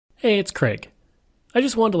Hey, it's Craig. I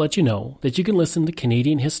just wanted to let you know that you can listen to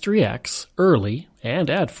Canadian History X early and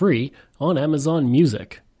ad-free on Amazon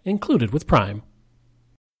Music, included with Prime.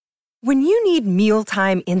 When you need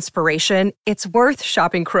mealtime inspiration, it's worth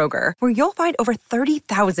shopping Kroger, where you'll find over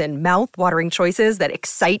 30,000 mouth-watering choices that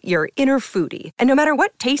excite your inner foodie. And no matter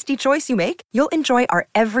what tasty choice you make, you'll enjoy our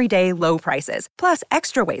everyday low prices, plus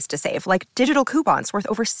extra ways to save, like digital coupons worth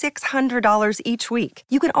over $600 each week.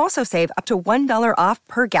 You can also save up to $1 off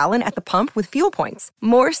per gallon at the pump with fuel points.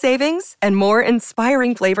 More savings and more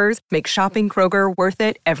inspiring flavors make shopping Kroger worth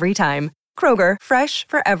it every time. Kroger, fresh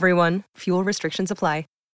for everyone. Fuel restrictions apply.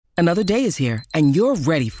 Another day is here, and you're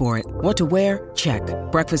ready for it. What to wear? Check.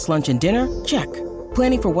 Breakfast, lunch, and dinner? Check.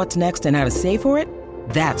 Planning for what's next and how to save for it?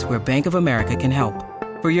 That's where Bank of America can help.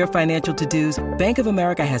 For your financial to-dos, Bank of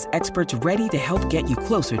America has experts ready to help get you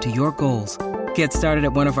closer to your goals. Get started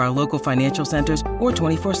at one of our local financial centers or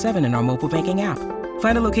 24/7 in our mobile banking app.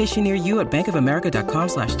 Find a location near you at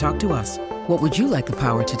bankofamerica.com/talktous. What would you like the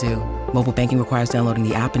power to do? Mobile banking requires downloading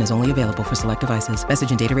the app and is only available for select devices.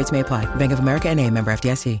 Message and data rates may apply. Bank of America N.A., member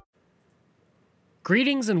FDIC.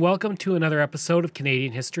 Greetings and welcome to another episode of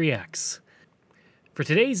Canadian History X. For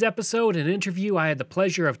today's episode and interview, I had the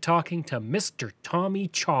pleasure of talking to Mr. Tommy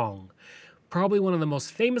Chong, probably one of the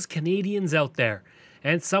most famous Canadians out there,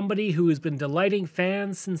 and somebody who has been delighting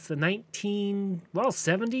fans since the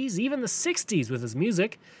 70s, even the 60s with his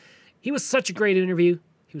music. He was such a great interview.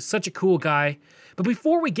 He was such a cool guy. But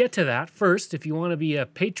before we get to that, first, if you want to be a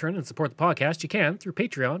patron and support the podcast, you can through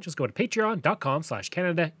Patreon. Just go to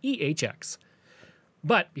patreon.com/CanadaEHX.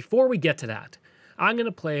 But before we get to that, I'm going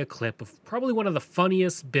to play a clip of probably one of the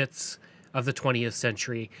funniest bits of the 20th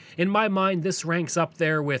century. In my mind, this ranks up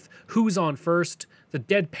there with Who's on First, the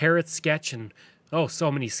Dead Parrots sketch, and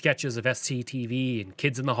so many sketches of SCTV and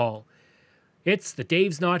Kids in the Hall. It's the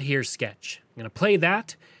Dave's Not Here sketch. I'm going to play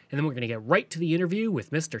that, and then we're going to get right to the interview with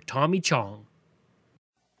Mr. Tommy Chong.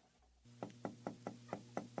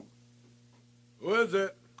 Who is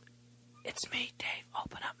it? It's me, Dave.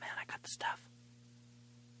 Open up, man. I got the stuff.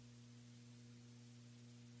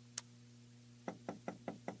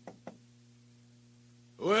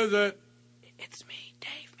 Who is it? It's me,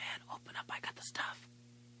 Dave, man. Open up. I got the stuff.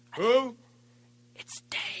 Who? It's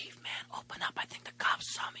Dave, man. Open up. I think the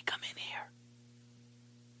cops saw me come in here.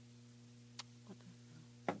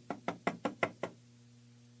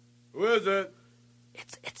 Who is it?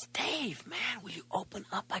 It's Dave, man. Will you open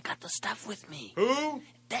up? I got the stuff with me. Who?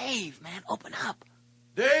 Dave, man. Open up.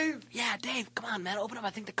 Dave? Yeah, Dave. Come on, man. Open up.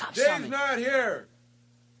 I think the cops saw me. Dave's not here.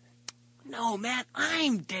 No, man.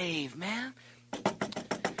 I'm Dave, man.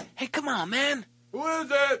 Hey, come on, man. Who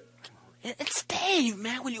is it? It's Dave,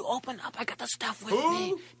 man. Will you open up? I got the stuff with Who?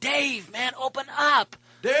 me. Dave, man. Open up.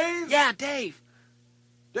 Dave? Yeah, Dave.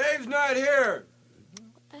 Dave's not here.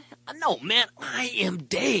 No, man. I am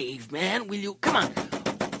Dave, man. Will you... Come on.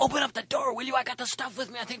 Open up the door, will you? I got the stuff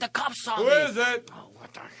with me. I think the cops saw Who me. Who is it? Oh,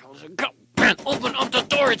 what the hell is it? Go, man, open up the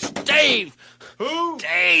door. It's Dave. Who?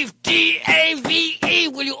 Dave. D-A-V-E.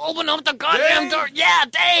 Will you open up the goddamn door? Yeah,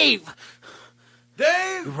 Dave.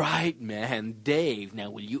 Dave? Right, man. Dave. Now,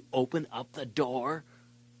 will you open up the door?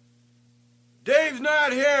 Dave's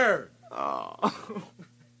not here. Oh.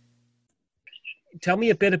 Tell me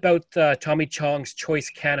a bit about Tommy Chong's Choice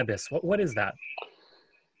Cannabis. What is that?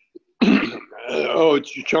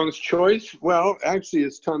 It's Chong's Choice? Well, actually,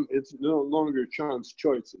 it's no longer Chong's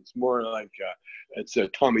Choice. It's more like it's a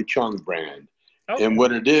Tommy Chong brand. Okay. And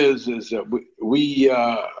what it is that we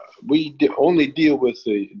only deal with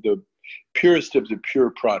the purest of the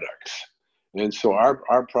pure products. And so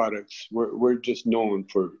our products, we're just known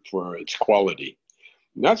for its quality.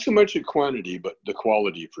 Not so much the quantity, but the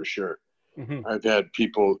quality for sure. Mm-hmm. I've had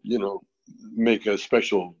people, make a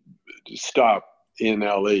special stop in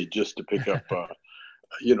LA just to pick up, a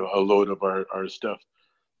load of our stuff.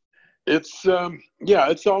 It's,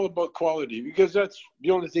 it's all about quality, because that's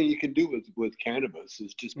the only thing you can do with cannabis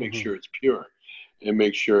is just make sure it's pure and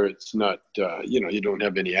make sure it's not, you don't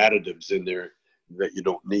have any additives in there that you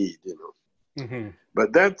don't need, Mm-hmm.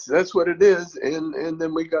 But that's what it is, and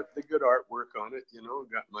then we got the good artwork on it,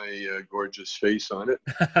 got my gorgeous face on it,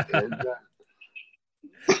 and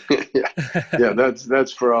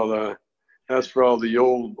that's for all the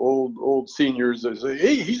old seniors that say,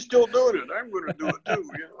 hey, he's still doing it, I'm going to do it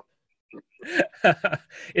too.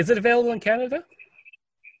 Is it available in Canada?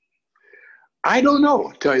 I don't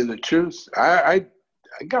know, to tell you the truth. I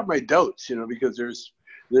got my doubts, because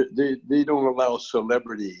they don't allow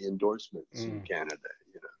celebrity endorsements in Canada,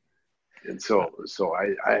 and so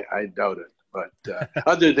I doubt it. But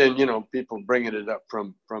other than people bringing it up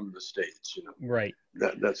from the States, right?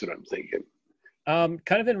 That's what I'm thinking. Kind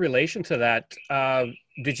of in relation to that,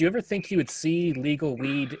 did you ever think you would see legal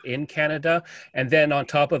weed in Canada? And then on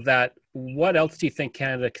top of that, what else do you think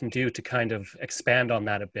Canada can do to kind of expand on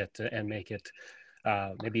that a bit and make it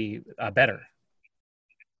maybe better?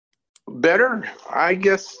 Better, I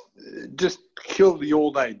guess, just kill the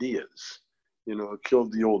old ideas, kill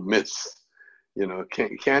the old myths.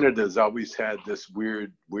 Canada's always had this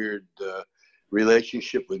weird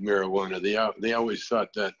relationship with marijuana. They always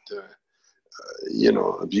thought that,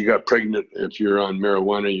 if you got pregnant, if you're on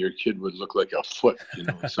marijuana, your kid would look like a foot,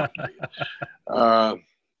 something like that.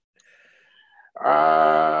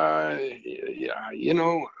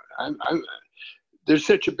 I'm there's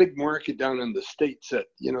such a big market down in the States that,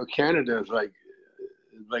 Canada is like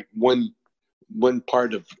one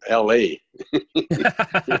part of LA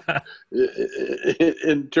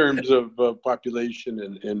in terms of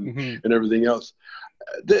population and everything else.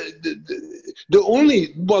 The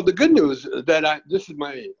good news that this is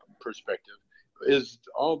my perspective, is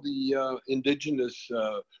all the indigenous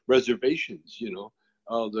reservations,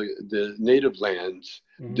 all the native lands,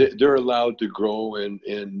 they're allowed to grow and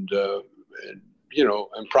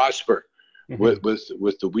prosper with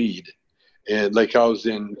the weed. And like I was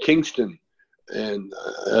in Kingston and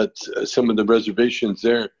at some of the reservations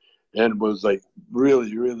there, and was like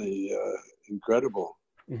really, really incredible.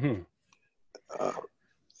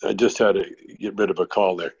 I just had to get rid of a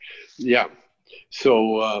call there. Yeah.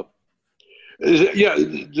 So,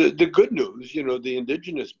 the good news, the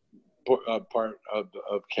indigenous part of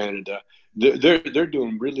Canada, they're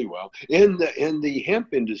doing really well, and the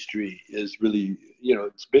hemp industry is really,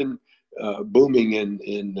 it's been booming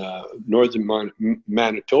in northern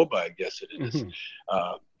Manitoba, I guess it is.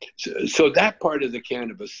 So that part of the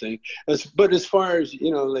cannabis thing. But as far as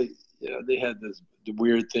they had the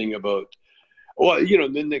weird thing about,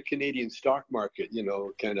 then the Canadian stock market,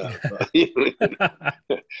 kind of.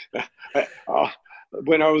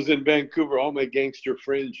 When I was in Vancouver, all my gangster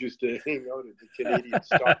friends used to hang out at the Canadian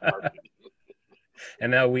stock market.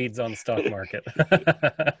 And now weed's on the stock market.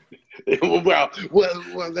 well,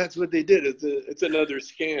 that's what they did. It's another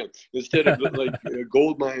scam. Instead of like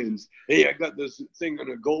gold mines, hey, I got this thing on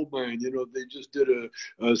a gold mine. They just did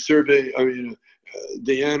a survey. I mean,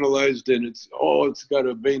 they analyzed, and it's got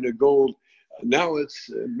a vein of gold. Now it's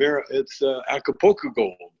Acapulco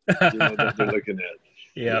gold that they're looking at.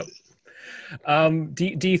 Yeah.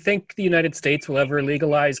 Do you think the United States will ever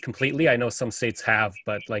legalize completely? I know some states have,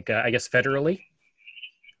 but I guess federally?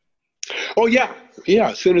 Oh yeah.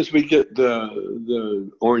 As soon as we get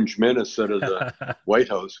the orange menace out of the White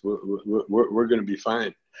House, we're going to be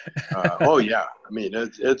fine. Oh yeah. I mean,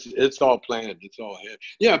 it's all planned. It's all ahead.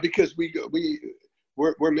 Yeah, because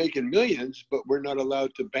we're making millions, but we're not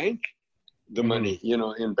allowed to bank the money,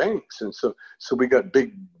 in banks, and so we got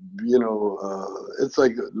big, it's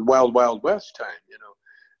like the wild west time,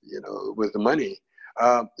 with the money.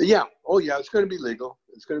 It's going to be legal.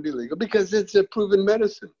 It's going to be legal because it's a proven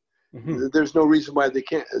medicine. There's no reason why they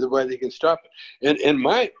can stop it. And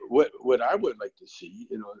what I would like to see,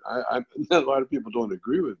 I a lot of people don't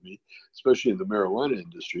agree with me, especially in the marijuana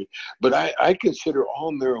industry, but I consider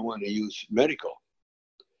all marijuana use medical.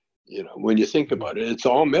 When you think about it, it's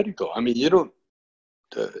all medical. I mean, you don't,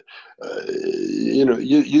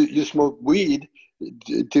 you smoke weed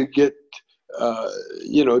to get,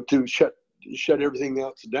 to shut everything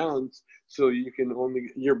else down, so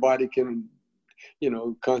your body can,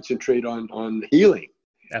 concentrate on healing.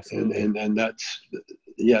 Absolutely. And that's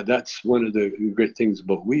one of the great things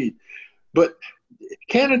about weed. But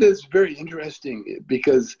Canada is very interesting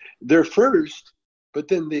because they're first, but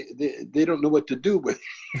then they don't know what to do with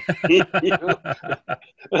it.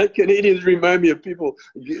 Canadians remind me of people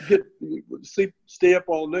stay up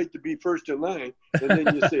all night to be first in line, and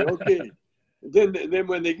then you say, okay. Then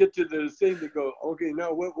when they get to the thing, they go, okay,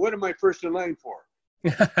 now what am I first in line for?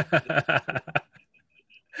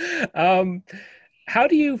 How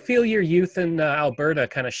do you feel your youth in Alberta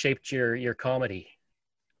kind of shaped your comedy?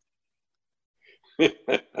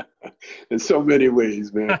 In so many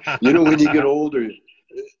ways, man. When you get older,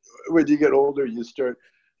 you start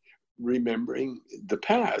remembering the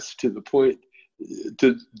past to the point,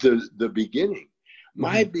 to the beginning.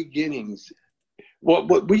 My beginnings,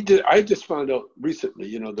 what we did, I just found out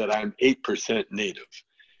recently, that I'm 8% native.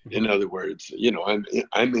 In other words,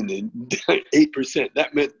 I'm in the 8%.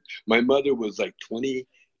 That meant my mother was like 25%.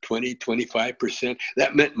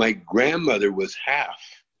 That meant my grandmother was half.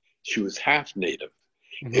 She was half native.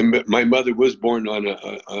 And my mother was born on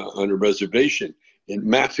a reservation in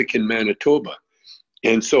Mafican, Manitoba.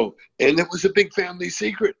 And it was a big family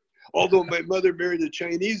secret. Although my mother married a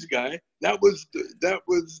Chinese guy, that was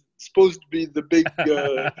supposed to be the big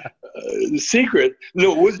secret.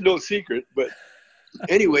 No, it was no secret. But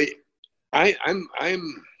anyway, I'm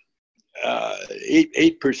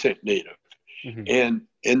 8% Native, and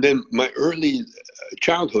then my early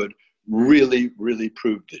childhood really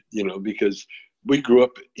proved it. You know, because we grew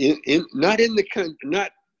up in not in the country,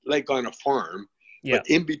 not like on a farm, but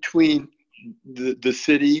in between the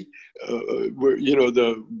city, where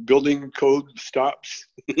the building code stops.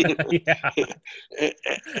 You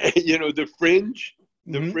know, the fringe.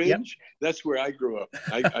 That's where I grew up.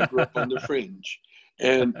 I grew up on the fringe,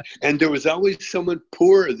 and there was always someone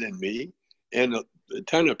poorer than me, and a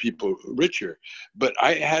ton of people richer. But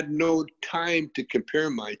I had no time to compare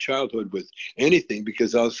my childhood with anything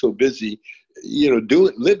because I was so busy,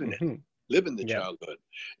 living the childhood,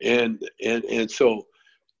 and so.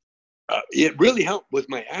 It really helped with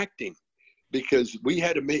my acting because we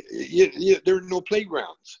had to make. There were no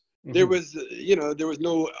playgrounds. There was, there was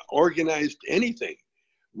no organized anything.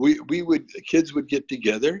 Kids would get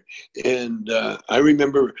together, and I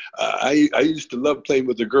remember I used to love playing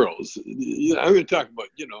with the girls. I'm going to talk about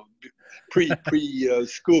pre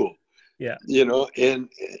school.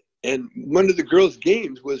 And one of the girls'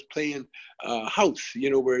 games was playing house,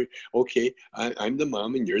 where, okay, I'm the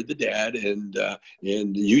mom and you're the dad, and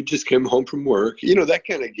you just came home from work, that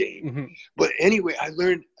kind of game. But anyway, I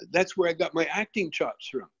learned that's where I got my acting chops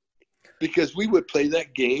from, because we would play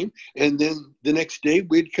that game, and then the next day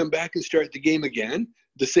we'd come back and start the game again,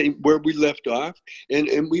 the same where we left off,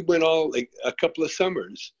 and we went all like a couple of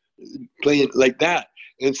summers playing like that.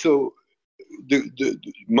 And so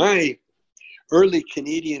my early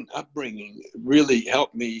Canadian upbringing really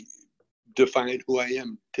helped me define who I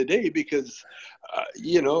am today, because,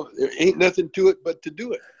 there ain't nothing to it but to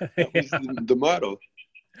do it. That was the motto.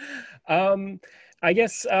 I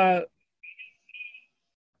guess, sorry,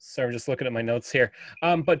 I'm just looking at my notes here.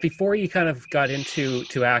 But before you kind of got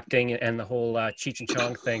into acting and the whole Cheech and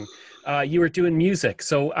Chong thing, you were doing music.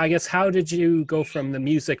 So I guess, how did you go from the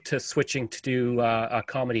music to switching to do a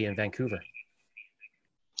comedy in Vancouver?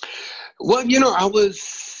 Well, when I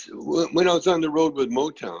was on the road with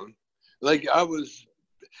Motown, like I'm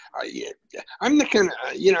the kind of,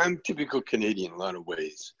 I'm typical Canadian in a lot of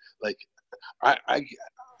ways. Like I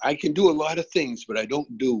can do a lot of things, but I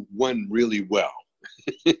don't do one really well.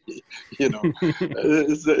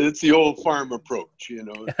 It's the old farm approach,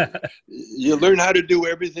 you learn how to do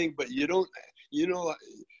everything, but you don't,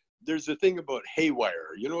 there's a thing about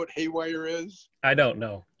haywire. You know what haywire is? I don't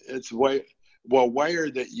know. It's white. Well,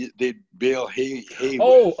 wire that they bale hay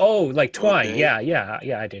Oh, with. Like twine. Okay? Yeah,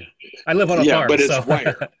 I do. I live on a farm. But it's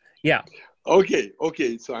wire. Yeah. Okay.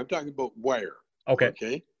 So I'm talking about wire.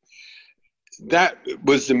 Okay. That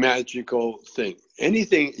was the magical thing.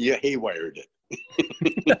 Anything, you haywired it.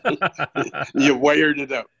 You wired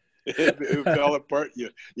it up. It fell apart.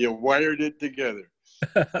 You wired it together.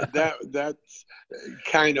 That's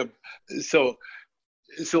kind of so.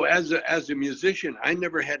 So as a musician, I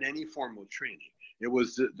never had any formal training. It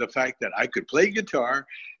was the fact that I could play guitar,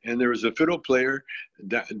 and there was a fiddle player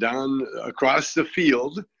down across the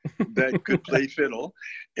field that could play fiddle,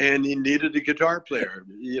 and he needed a guitar player.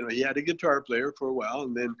 He had a guitar player for a while,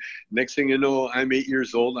 and then next thing you know, I'm 8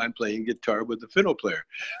 years old. I'm playing guitar with the fiddle player.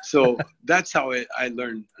 So that's how I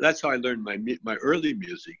learned. That's how I learned my early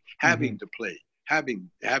music, having to play. Having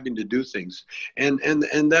to do things, and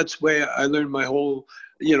that's where I learned my whole,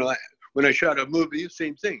 when I shot a movie,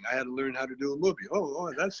 same thing. I had to learn how to do a movie.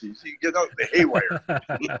 Oh, that's easy. Get out the haywire,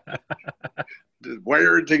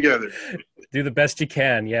 wire it together. Do the best you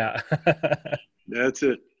can. Yeah. That's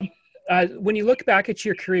it. When you look back at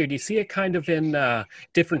your career, do you see it kind of in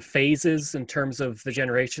different phases in terms of the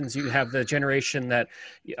generations? You have the generation that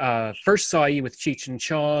first saw you with Cheech and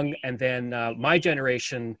Chong, and then my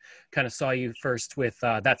generation kind of saw you first with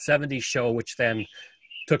That 70s Show, which then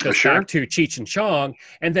took us back to Cheech and Chong.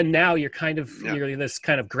 And then now you're kind of, you're this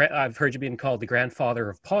kind of, I've heard you being called the grandfather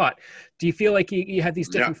of pot. Do you feel like you had these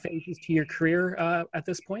different phases to your career at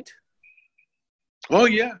this point? Oh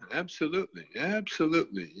yeah, absolutely. If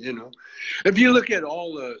you look at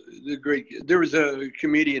all the great, there was a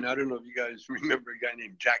comedian, I don't know if you guys remember a guy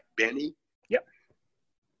named Jack Benny. Yep.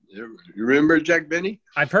 You remember Jack Benny?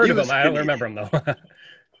 I've heard of him. I don't remember him though.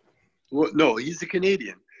 Well, no, he's a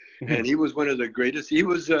Canadian, and he was one of the greatest. He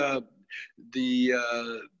was the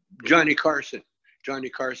Johnny Carson. Johnny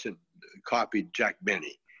Carson copied Jack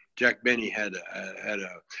Benny. Jack Benny had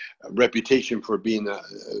a reputation for being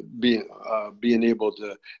able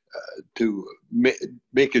to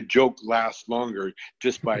make a joke last longer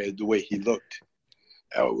just by the way he looked.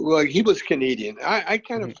 Well, he was Canadian. I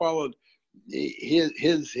kind of followed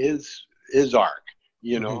his arc,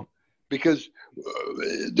 because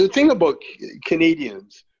the thing about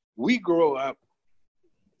Canadians, we grow up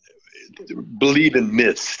believe in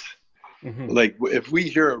myths. Mm-hmm. Like if we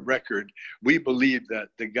hear a record, we believe that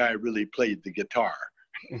the guy really played the guitar.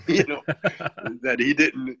 You know, that he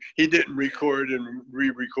didn't record and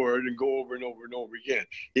re-record and go over and over and over again.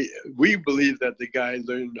 We believe that the guy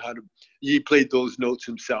learned he played those notes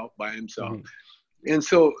himself by himself. Mm-hmm. And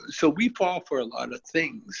so we fall for a lot of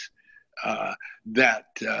things that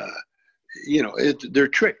you know, they're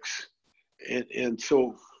tricks. And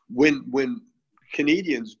so when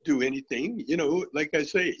Canadians do anything, you know, like I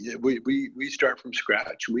say, we start from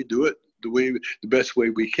scratch. We do it the best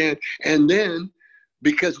way we can, and then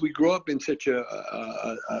because we grow up in such a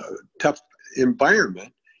tough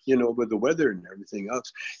environment, you know, with the weather and everything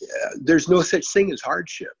else, there's no such thing as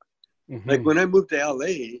hardship. Mm-hmm. Like when I moved to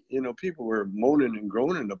LA, you know, people were moaning and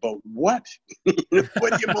groaning about what?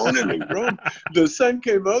 What are you moaning and groaning? The sun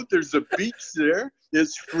came out. There's a beach there.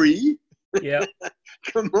 It's free. Yeah.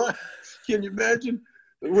 Come on. Can you imagine?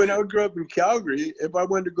 When I grew up in Calgary, if I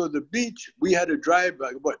wanted to go to the beach, we had to drive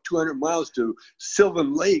like 200 miles to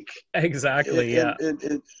Sylvan Lake. Exactly.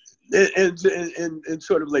 And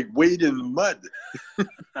sort of like wade in the mud.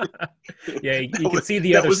 Yeah, you can see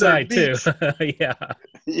the other side too. Yeah.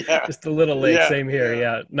 Just a little lake. Same here.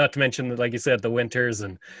 Yeah. Not to mention, like you said, the winters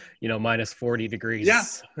and, you know, minus 40 degrees.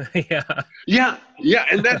 Yeah.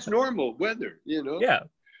 And that's normal weather, you know. Yeah.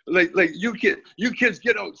 Like you kids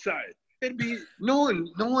get outside. It'd be no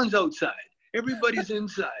one's outside. Everybody's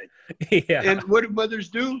inside. Yeah. And what do mothers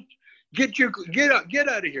do? Get out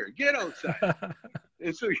of here. Get outside.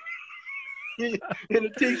 And so and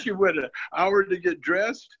it takes you an hour to get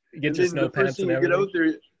dressed. Get your snow pants and everything. Get out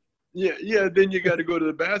there. Yeah. Then you got to go to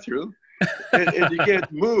the bathroom, and you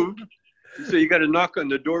can't move, so you got to knock on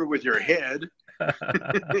the door with your head,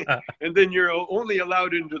 and then you're only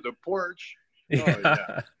allowed into the porch.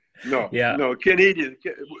 No, Canadians,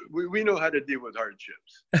 we know how to deal with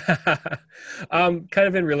hardships. Kind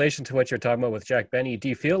of in relation to what you're talking about with Jack Benny, do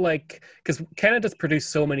you feel like, because Canada's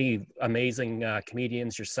produced so many amazing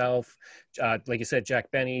comedians, yourself, like you said,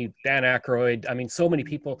 Jack Benny, Dan Aykroyd, I mean, so many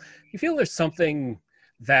people, you feel there's something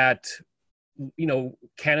that, you know,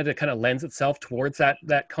 Canada kind of lends itself towards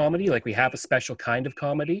that comedy, like we have a special kind of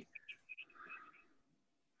comedy?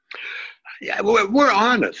 Yeah, we're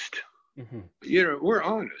honest. Mm-hmm. You know, we're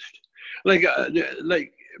honest. Like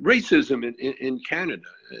racism in Canada,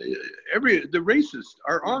 the racists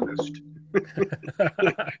are honest.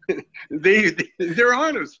 They're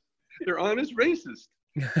honest. They're honest racists.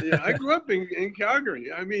 Yeah, I grew up in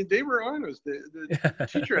Calgary. I mean, they were honest. The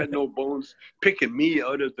teacher had no bones picking me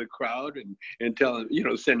out of the crowd and telling, you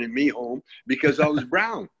know, sending me home because I was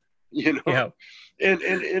brown. You know,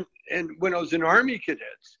 and when I was in Army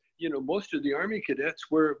cadets, you know, most of the Army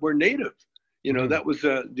cadets were native. You know, that was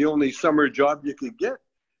the only summer job you could get,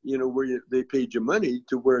 you know, where they paid you money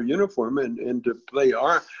to wear a uniform and to play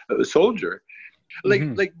a soldier. Like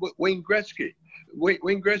Wayne Gretzky.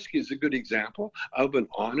 Wayne Gretzky is a good example of an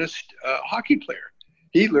honest hockey player.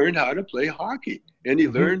 He learned how to play hockey, and he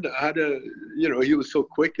learned how to, you know, he was so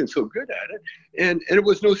quick and so good at it. And it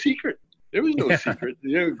was no secret. There was no secret.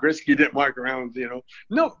 You know, Gretzky didn't walk around, you know.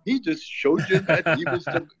 No, he just showed you that he was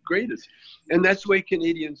the greatest. And that's the way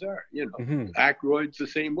Canadians are, you know. Aykroyd's the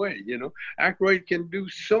same way, you know. Aykroyd can do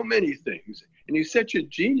so many things. And he's such a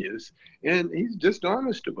genius. And he's just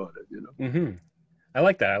honest about it, you know. I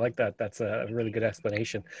like that. That's a really good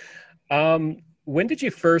explanation. When did you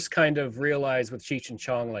first kind of realize with Cheech and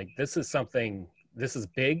Chong, like, this is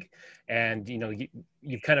big, and, you know,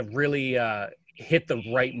 you've kind of really hit the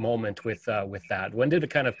right moment with that? When did it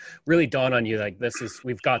kind of really dawn on you, like,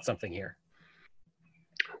 we've got something here?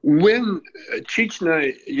 When Cheech and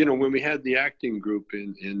I, you know, when we had the acting group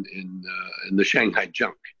in the Shanghai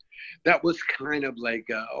Junk, that was kind of like,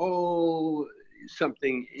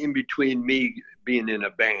 something in between me being in a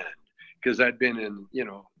band, because I'd been in, you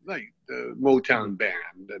know, like the Motown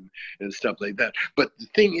band and stuff like that. But the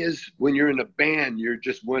thing is, when you're in a band, you're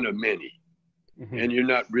just one of many. And you're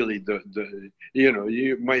not really the you know,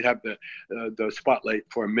 you might have the spotlight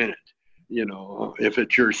for a minute, you know, if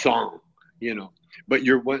it's your song, you know, but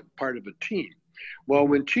you're one part of a team. Well,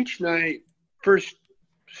 when Cheech and I first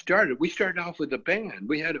started, we started off with a band.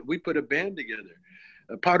 We put a band together,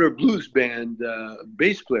 a Powder Blues band,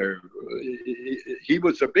 bass player. He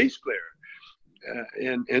was a bass player.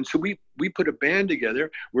 And so we put a band together.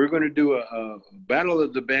 We're going to do a battle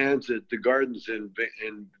of the bands at the Gardens in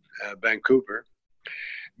Vancouver.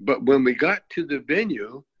 But when we got to the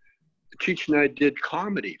venue, Cheech and I did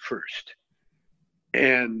comedy first.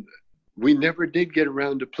 And we never did get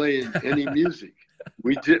around to playing any music.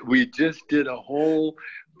 we just did a whole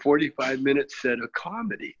 45-minute set of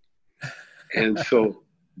comedy. And so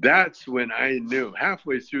that's when I knew,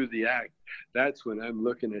 halfway through the act, that's when I'm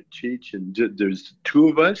looking at Cheech, and there's two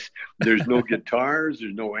of us. There's no guitars,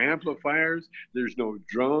 there's no amplifiers, there's no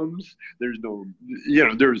drums, there's no,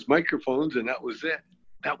 there's microphones, and that was it.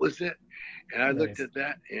 That was it. And I looked at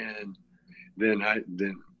that, and then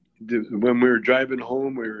when we were driving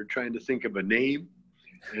home, we were trying to think of a name.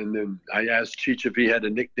 And then I asked Cheech if he had a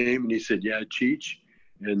nickname, and he said, yeah, Cheech.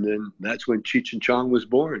 And then that's when Cheech and Chong was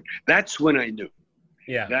born. That's when I knew.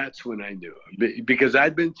 Yeah. That's when I knew. Because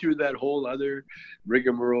I'd been through that whole other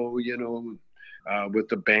rigmarole, with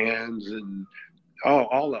the bands and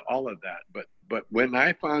all of that. But when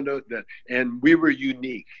I found out that, and we were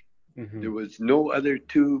unique, there was no other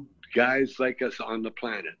two guys like us on the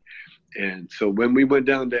planet. And so when we went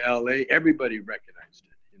down to LA, everybody recognized it.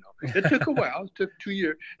 It took a while. It took 2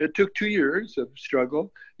 years. It took 2 years of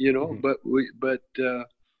struggle, but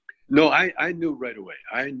no, I knew right away.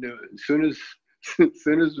 I knew as soon as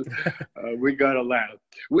we got a laugh.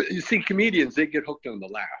 You see, comedians, they get hooked on the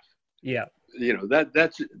laugh. Yeah.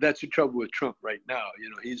 That's the trouble with Trump right now.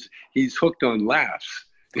 He's hooked on laughs.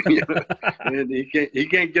 And he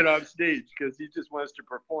can't get off stage because he just wants to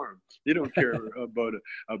perform. He don't care about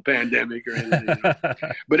a pandemic or anything.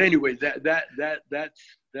 But anyway, that's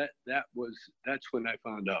when I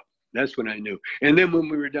found out. That's when I knew. And then when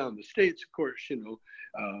we were down in the States, of course,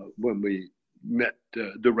 when we met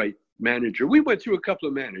the right manager, we went through a couple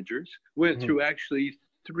of managers. Went through actually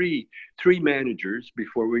three managers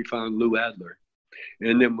before we found Lou Adler.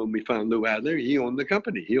 And then when we found Lou Adler, he owned the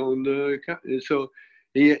company. So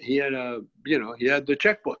he had he had the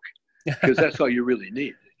checkbook, because that's all you really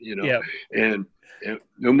need, Yep. And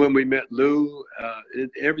when we met Lou,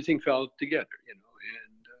 everything fell together, and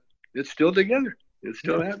it's still together. It's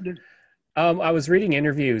still happening. I was reading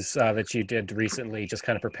interviews that you did recently, just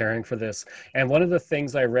kind of preparing for this. And one of the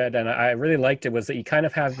things I read, and I really liked it, was that you kind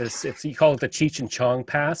of have this, you call it the Cheech and Chong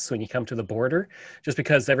pass when you come to the border, just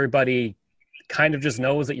because everybody kind of just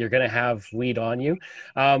knows that you're going to have weed on you.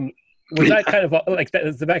 Was that kind of like that?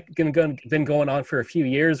 Has that been going on for a few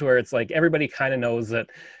years, where it's like everybody kind of knows that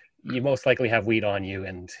you most likely have weed on you,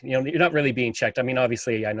 and you're not really being checked? I mean,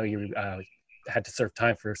 obviously, I know you had to serve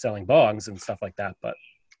time for selling bongs and stuff like that, but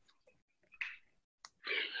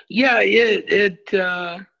yeah, it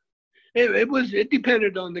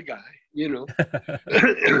depended on the guy,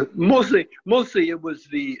 mostly it was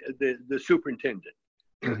the superintendent.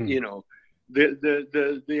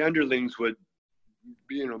 The underlings would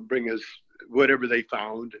bring us whatever they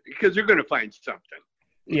found, because they're going to find something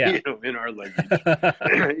in our luggage.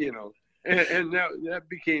 And that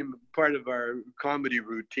became part of our comedy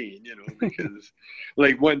routine, because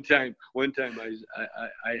like one time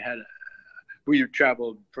I had we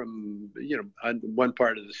traveled from on one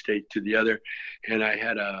part of the state to the other, and I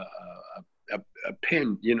had a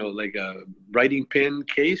pen, like a writing pen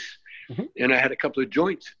case, and I had a couple of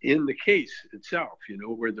joints in the case itself,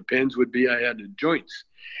 where the pens would be. I had the joints,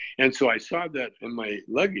 and so I saw that in my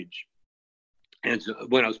luggage, and so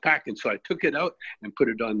when I was packing, so I took it out and put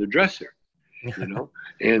it on the dresser,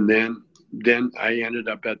 and then I ended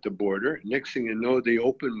up at the border. Next thing you know, they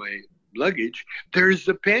opened my luggage. There's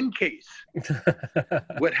the pen case.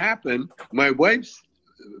 What happened? My wife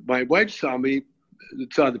saw the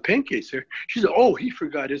pen case there. She said, "Oh, he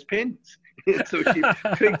forgot his pens." And so she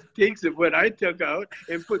takes it, what I took out,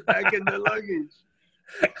 and put back in the luggage.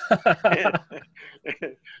 And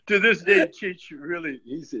to this day, Cheech really,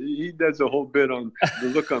 he does a whole bit on the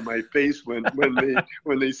look on my face when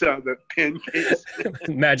they saw the pen case.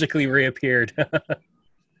 Magically reappeared.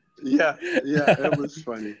 Yeah, that was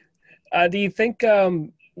funny. Do you think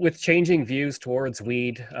with changing views towards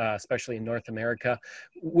weed, especially in North America,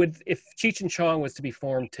 if Cheech and Chong was to be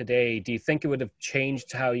formed today, do you think it would have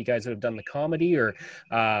changed how you guys would have done the comedy or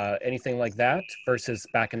anything like that versus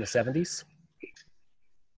back in the 70s?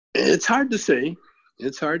 It's hard to say. We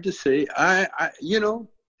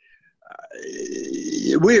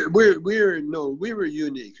were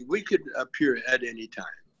unique. We could appear at any time,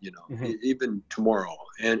 even tomorrow,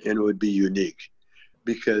 and it would be unique.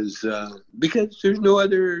 Because there's no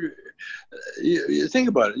other. You think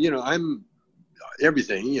about it. I'm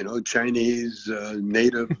everything. Chinese,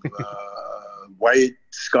 native, white,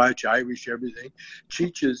 Scotch, Irish, everything.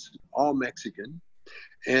 Cheech is all Mexican,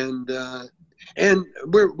 and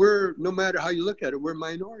we're no matter how you look at it, we're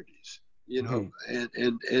minorities. And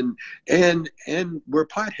we're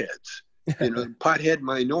potheads. Pothead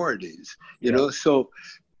minorities. So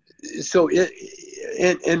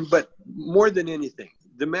but more than anything,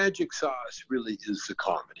 the magic sauce really is the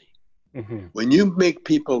comedy. Mm-hmm. When you make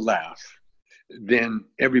people laugh, then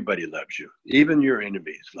everybody loves you. Even your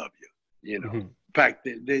enemies love you. You know, in fact,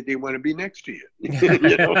 they want to be next to you. you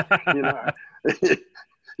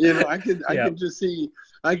know, I can just see,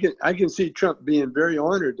 I can see Trump being very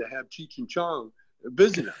honored to have Cheech and Chong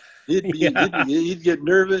visit him. He'd get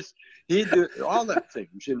nervous. He'd do all that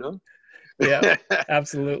things, Yeah,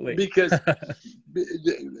 absolutely. Because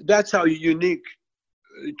that's how unique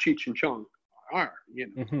Cheech and Chong are,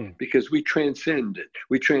 because we transcend it.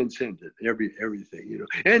 We transcended everything,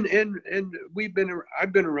 and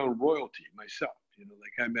I've been around royalty myself,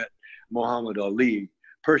 like I met Muhammad Ali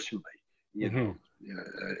personally,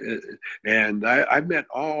 and I've met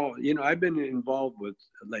all, I've been involved with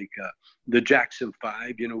like the Jackson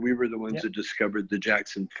 5, we were the ones that discovered the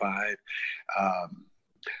Jackson 5.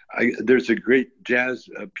 There's a great jazz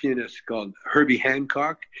pianist called Herbie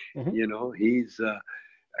Hancock. He's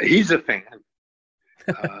a fan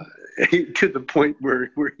to the point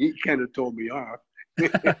where he kind of told me off.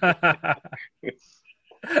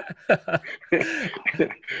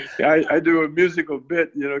 I do a musical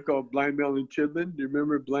bit, called Blind Melon Chidlin. Do you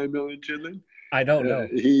remember Blind Melon Chidlin? I don't know.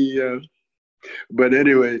 But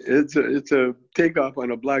anyway, it's a takeoff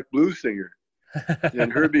on a black blues singer.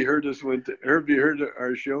 And Herbie heard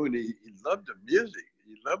our show, and he loved the music.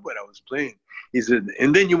 He loved what I was playing. He said,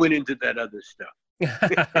 and then you went into that other stuff.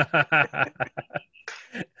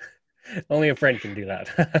 Only a friend can do that.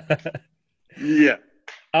 Yeah.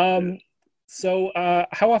 So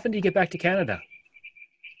how often do you get back to Canada?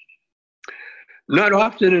 Not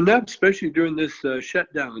often enough, especially during this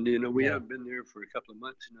shutdown. We have been there for a couple of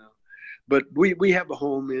months now. But we have a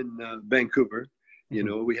home in Vancouver.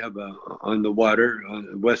 We have on the water,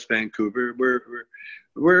 West Vancouver.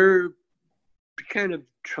 We're kind of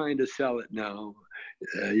trying to sell it now.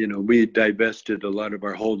 We divested a lot of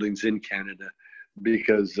our holdings in Canada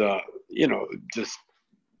because, just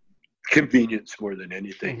convenience more than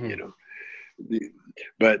anything,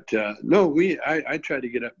 But no, I try to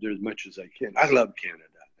get up there as much as I can. I love Canada.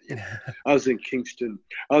 I was in Kingston,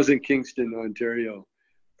 Ontario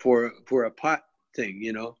for a pot thing,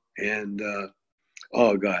 and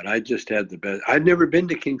oh God, I just had the best. I'd never been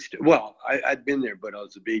to Kingston. Well, I'd been there, but I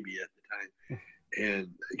was a baby at the time. And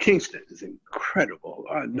Kingston is incredible.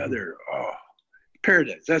 Another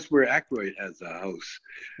paradise. That's where Aykroyd has a house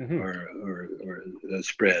or a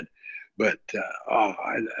spread. But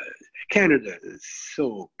Canada is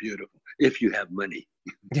so beautiful if you have money.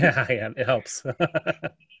 Yeah, it helps.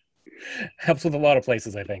 Helps with a lot of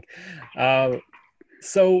places, I think.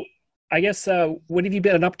 So I guess what have you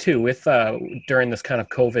been up to with during this kind of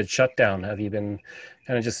COVID shutdown? Have you been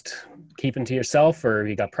kind of just keeping to yourself, or have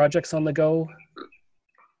you got projects on the go?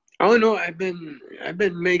 Oh no, I've been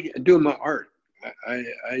doing my art.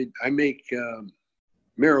 I make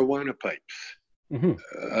marijuana pipes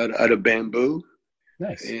out of bamboo.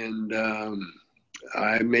 Nice. And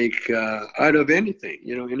I make out of anything,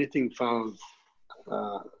 anything found.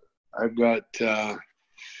 I've got I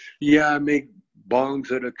make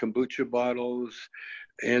bongs out of kombucha bottles,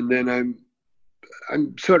 and then I'm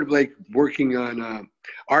sort of like working on a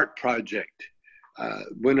art project.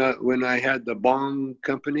 When I had the bong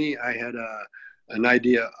company, I had an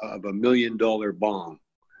idea of $1 million bong,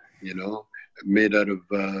 made out of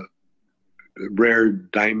rare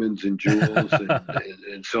diamonds and jewels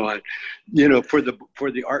and so on, for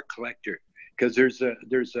the art collector, because there's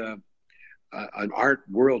an art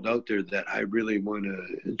world out there that I really want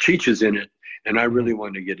to. Cheech is in it, and I really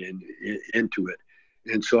want to get into it.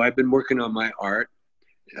 And so I've been working on my art.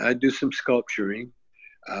 I do some sculpturing,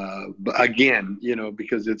 but again,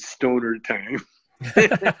 because it's stoner time.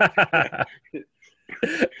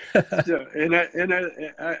 So, and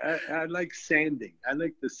I like sanding. I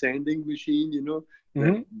like the sanding machine,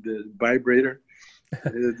 the vibrator.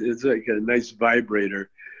 It's like a nice vibrator.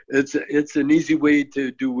 It's an easy way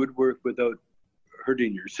to do woodwork without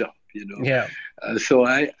hurting yourself, Yeah. So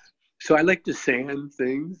I like to sand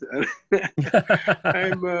things.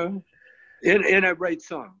 And I write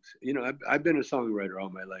songs. I've been a songwriter all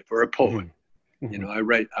my life, or a poet. I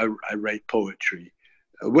write poetry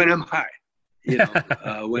when I'm high.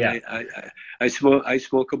 When I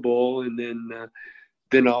smoke a bowl, and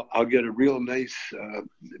then I'll get a real nice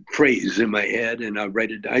phrase in my head, and I'll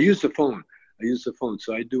write it. I use the phone,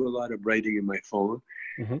 so I do a lot of writing in my phone,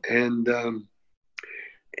 and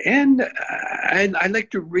I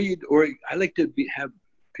like to read, or I like to have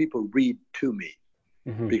people read to me,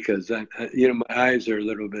 because my eyes are a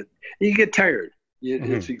little bit. You get tired.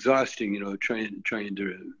 It's exhausting, trying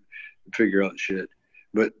to figure out shit.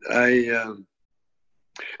 But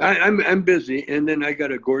I'm busy, and then I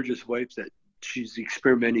got a gorgeous wife that she's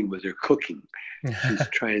experimenting with her cooking. She's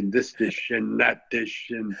trying this dish and that dish,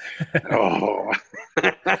 and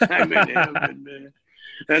I'm in heaven, man.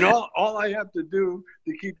 And all I have to do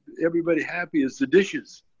to keep everybody happy is the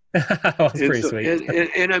dishes. That's pretty sweet.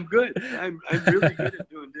 And I'm good. I'm really good at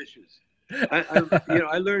doing dishes.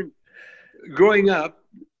 I learned growing up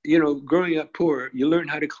poor. You learn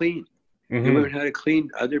how to clean. Mm-hmm. You learn how to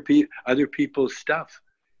clean other people's stuff.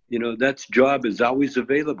 That's job is always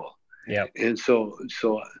available. Yeah. And so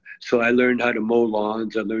I learned how to mow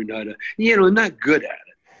lawns. I learned how to, not good at it.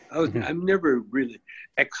 I'm never really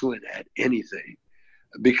excellent at anything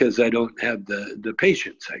because I don't have the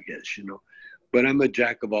patience, I guess, but I'm a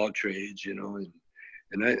jack of all trades, and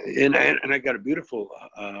I got a beautiful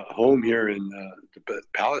home here in the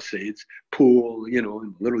Palisades, pool,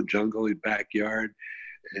 little jungle, backyard,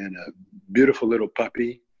 and a beautiful little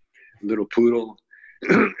puppy, little poodle.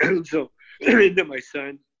 And so, and then my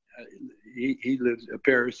son, he lives in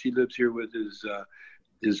Paris. He lives here with his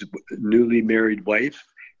newly married wife,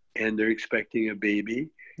 and they're expecting a baby.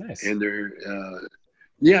 Nice. And they're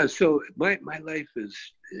so my life is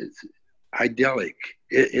idyllic.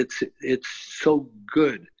 It's so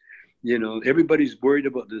good. Everybody's worried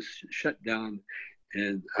about this shutdown,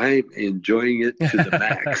 and I'm enjoying it to the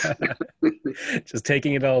max. Just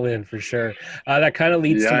taking it all in for sure. That kind of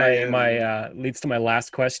leads to my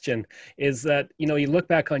last question. Is that you look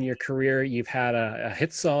back on your career, you've had a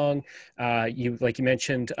hit song. You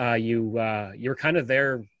mentioned, you were kind of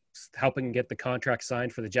there helping get the contract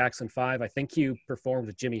signed for the Jackson 5. I think you performed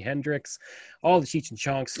with Jimi Hendrix, all the Cheech and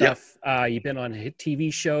Chong stuff. Yeah. You've been on hit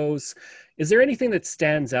TV shows. Is there anything that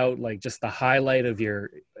stands out, like just the highlight of your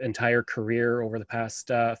entire career over the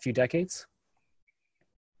past few decades?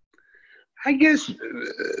 I guess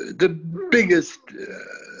the biggest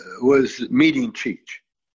was meeting Cheech.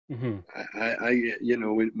 Mm-hmm.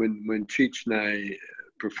 When Cheech and I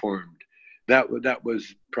performed, that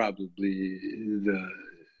was probably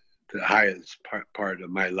the highest part of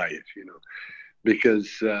my life, because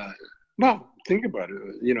think about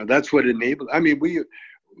it. That's what enabled. I mean, we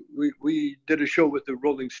did a show with the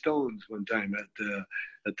Rolling Stones one time at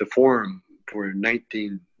the Forum for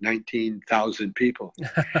 19,000 people,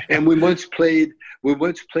 and we once played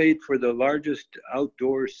for the largest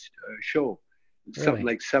outdoor show, something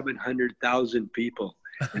like 700,000 people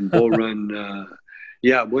in Bull Run.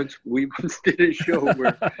 We once did a show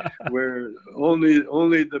where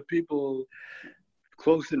only the people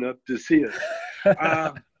close enough to see it.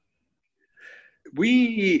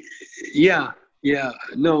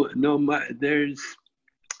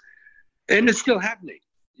 And it's still happening.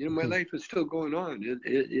 My life is still going on.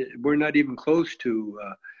 We're not even close to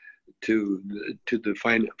the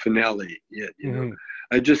finale yet. Mm-hmm.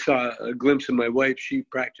 I just saw a glimpse of my wife. She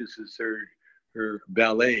practices her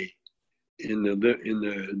ballet in the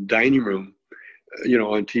dining room,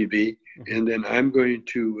 on TV, mm-hmm. And then I'm going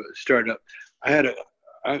to start up.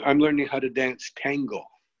 I'm learning how to dance tango.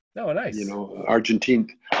 Oh, nice. Argentine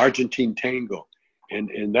tango,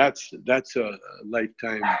 and that's a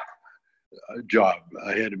lifetime job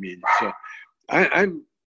ahead of me. So I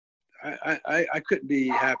couldn't be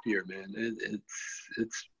happier, man.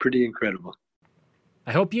 It's pretty incredible.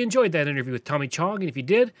 I hope you enjoyed that interview with Tommy Chong, and if you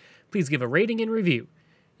did, please give a rating and review.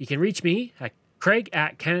 You can reach me at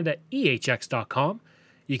craig@canadaehx.com.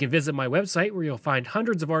 You can visit my website where you'll find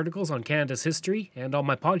hundreds of articles on Canada's history and all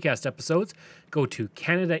my podcast episodes. Go to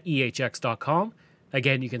canadaehx.com.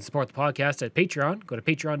 Again, you can support the podcast at Patreon. Go to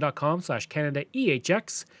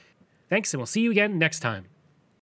patreon.com/CanadaEHX. Thanks, and we'll see you again next time.